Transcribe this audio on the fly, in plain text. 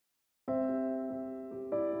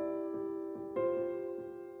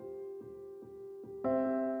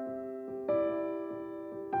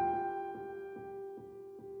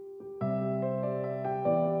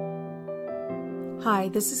Hi,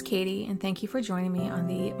 this is Katie, and thank you for joining me on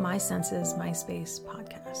the My Senses, My Space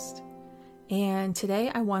podcast. And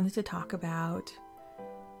today I wanted to talk about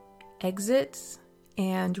exits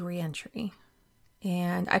and reentry.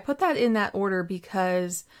 And I put that in that order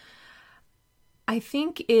because I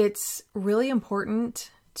think it's really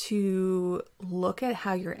important to look at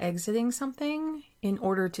how you're exiting something in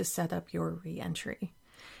order to set up your reentry.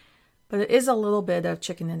 But it is a little bit of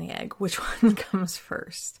chicken and the egg. Which one comes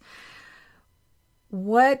first?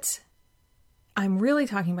 What I'm really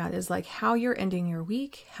talking about is like how you're ending your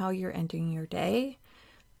week, how you're ending your day,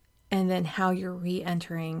 and then how you're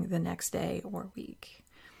re-entering the next day or week.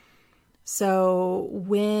 So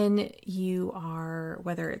when you are,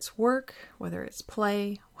 whether it's work, whether it's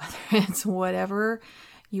play, whether it's whatever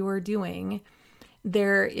you are doing,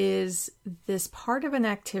 there is this part of an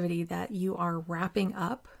activity that you are wrapping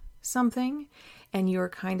up something and you're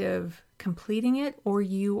kind of completing it, or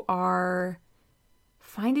you are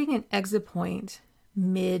finding an exit point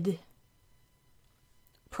mid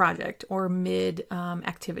project or mid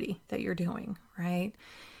activity that you're doing, right?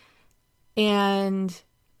 And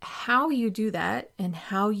how you do that and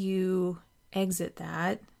how you exit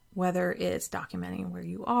that, whether it's documenting where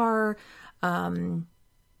you are,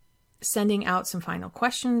 sending out some final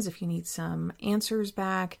questions if you need some answers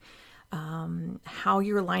back, how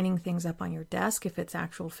you're lining things up on your desk, if it's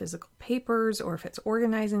actual physical papers or if it's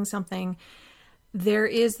organizing something. There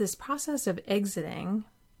is this process of exiting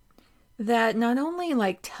that not only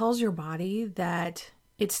like tells your body that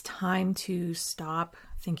it's time to stop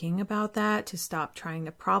thinking about that, to stop trying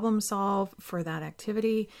to problem solve for that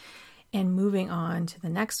activity and moving on to the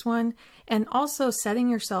next one, and also setting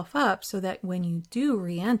yourself up so that when you do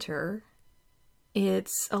re-enter,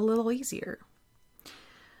 it's a little easier.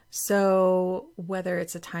 So whether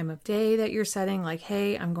it's a time of day that you're setting, like,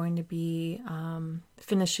 hey, I'm going to be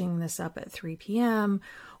finishing this up at 3 p.m.,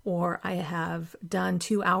 or I have done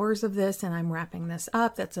 2 hours of this and I'm wrapping this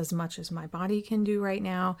up. That's as much as my body can do right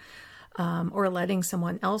now. Or letting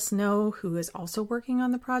someone else know who is also working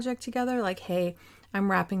on the project together, like, hey,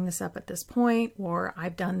 I'm wrapping this up at this point, or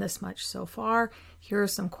I've done this much so far. Here are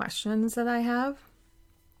some questions that I have.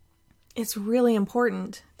 It's really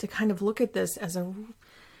important to kind of look at this as a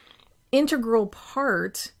integral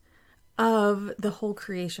part of the whole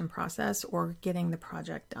creation process or getting the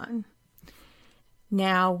project done.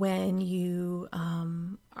 Now, when you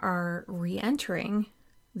are re-entering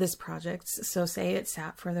this project, so say it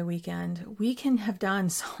sat for the weekend, we can have done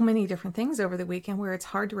so many different things over the weekend where it's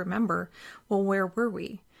hard to remember, well, where were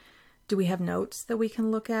we? Do we have notes that we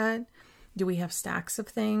can look at? Do we have stacks of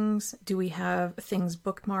things? Do we have things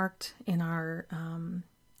bookmarked in our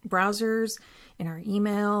browsers, in our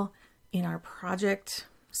email, in our project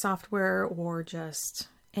software, or just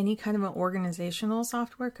any kind of an organizational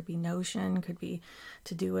software? Could be Notion, could be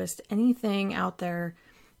Todoist, anything out there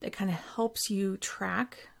that kind of helps you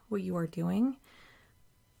track what you are doing.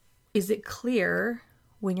 Is it clear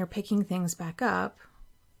when you're picking things back up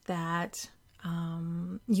that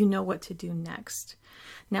you know what to do next?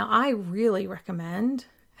 Now, I really recommend,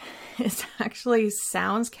 it actually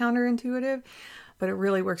sounds counterintuitive, but it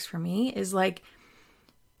really works for me, is like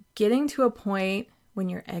getting to a point when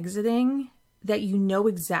you're exiting that you know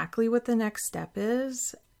exactly what the next step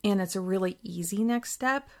is, and it's a really easy next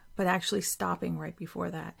step, but actually stopping right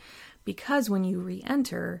before that. Because when you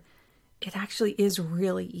re-enter, it actually is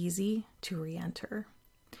really easy to re-enter.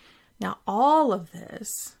 Now, all of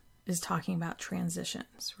this is talking about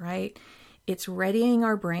transitions, right? It's readying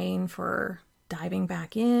our brain for diving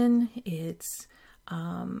back in. It's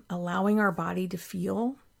allowing our body to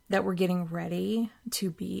feel that we're getting ready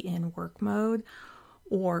to be in work mode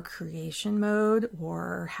or creation mode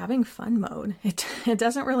or having fun mode. It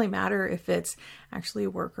doesn't really matter if it's actually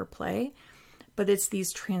work or play, but it's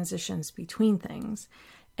these transitions between things.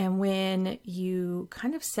 And when you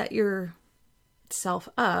kind of set yourself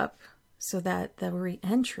up so that the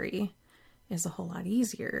re-entry is a whole lot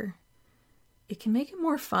easier, it can make it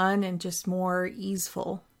more fun and just more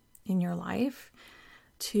easeful in your life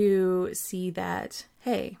to see that,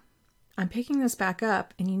 hey, I'm picking this back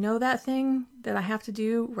up, and you know that thing that I have to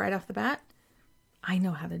do right off the bat? I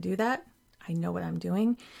know how to do that. I know what I'm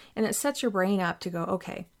doing. And it sets your brain up to go,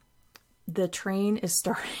 okay, the train is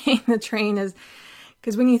starting. The train is,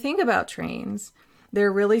 because when you think about trains,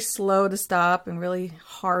 they're really slow to stop and really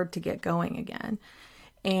hard to get going again.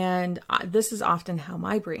 And this is often how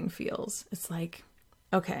my brain feels. It's like,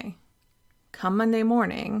 okay, come Monday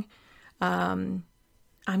morning,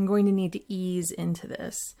 I'm going to need to ease into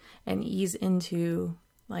this and ease into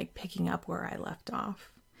like picking up where I left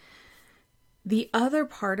off. The other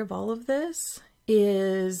part of all of this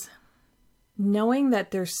is knowing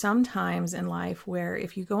that there's some times in life where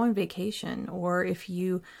if you go on vacation or if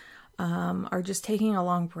you are just taking a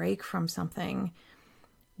long break from something,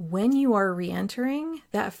 when you are re-entering,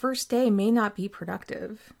 that first day may not be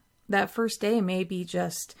productive. That first day may be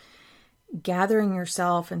just gathering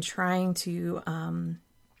yourself and trying to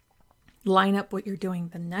line up what you're doing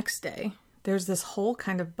the next day. There's this whole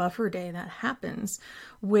kind of buffer day that happens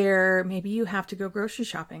where maybe you have to go grocery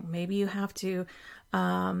shopping. Maybe you have to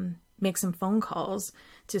make some phone calls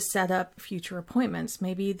to set up future appointments.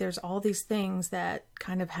 Maybe there's all these things that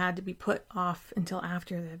kind of had to be put off until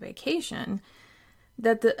after the vacation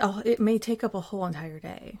that it may take up a whole entire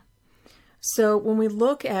day. So when we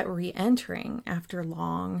look at re-entering after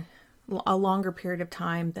a longer period of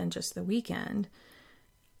time than just the weekend,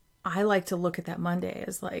 I like to look at that Monday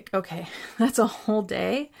as like, okay, that's a whole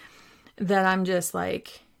day that I'm just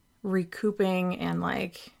like recouping and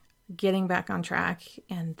like getting back on track,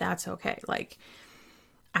 and that's okay. Like,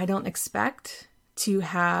 I don't expect to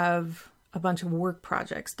have a bunch of work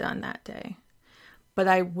projects done that day, but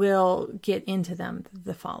I will get into them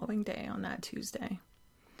the following day on that Tuesday.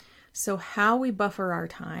 So how we buffer our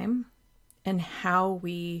time and how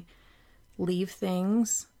we leave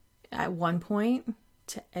things at one point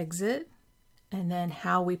to exit, and then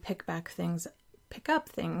how we pick up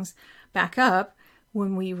things back up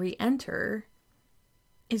when we re-enter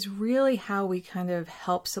is really how we kind of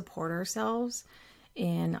help support ourselves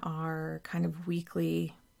in our kind of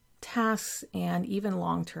weekly tasks and even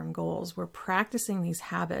long-term goals. We're practicing these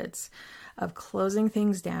habits of closing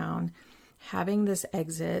things down, having this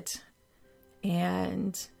exit,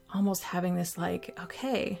 and almost having this like,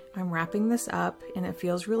 okay, I'm wrapping this up and it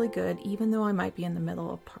feels really good, even though I might be in the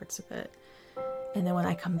middle of parts of it. And then when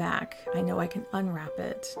I come back, I know I can unwrap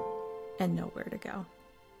it and know where to go.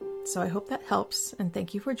 So I hope that helps. And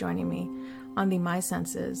thank you for joining me on the My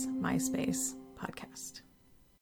Senses, My Space podcast.